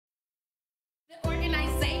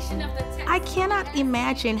I cannot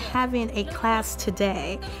imagine having a class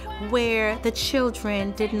today where the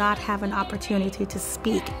children did not have an opportunity to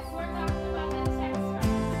speak.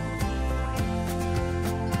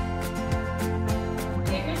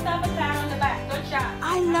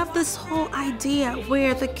 I love this whole idea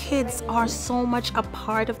where the kids are so much a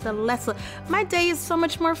part of the lesson. My day is so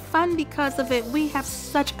much more fun because of it. We have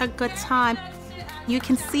such a good time. You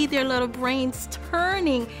can see their little brains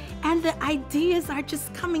turning and the ideas are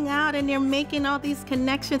just coming out and they're making all these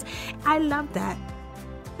connections. I love that.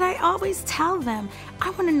 I always tell them, I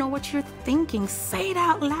want to know what you're thinking. Say it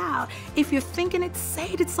out loud. If you're thinking it, say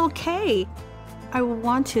it. It's okay. I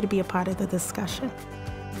want you to be a part of the discussion.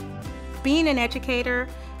 Being an educator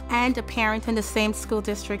and a parent in the same school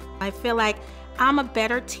district, I feel like I'm a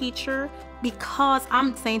better teacher because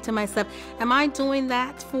I'm saying to myself, am I doing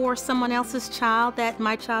that for someone else's child that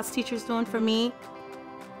my child's teacher is doing for me?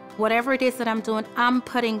 Whatever it is that I'm doing, I'm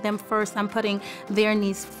putting them first. I'm putting their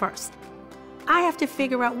needs first. I have to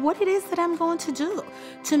figure out what it is that I'm going to do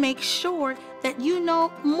to make sure that you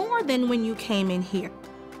know more than when you came in here.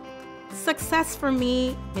 Success for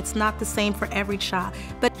me, it's not the same for every child,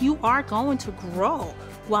 but you are going to grow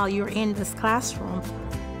while you're in this classroom.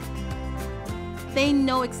 They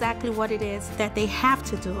know exactly what it is that they have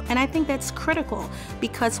to do, and I think that's critical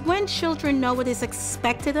because when children know what is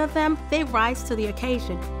expected of them, they rise to the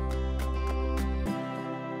occasion.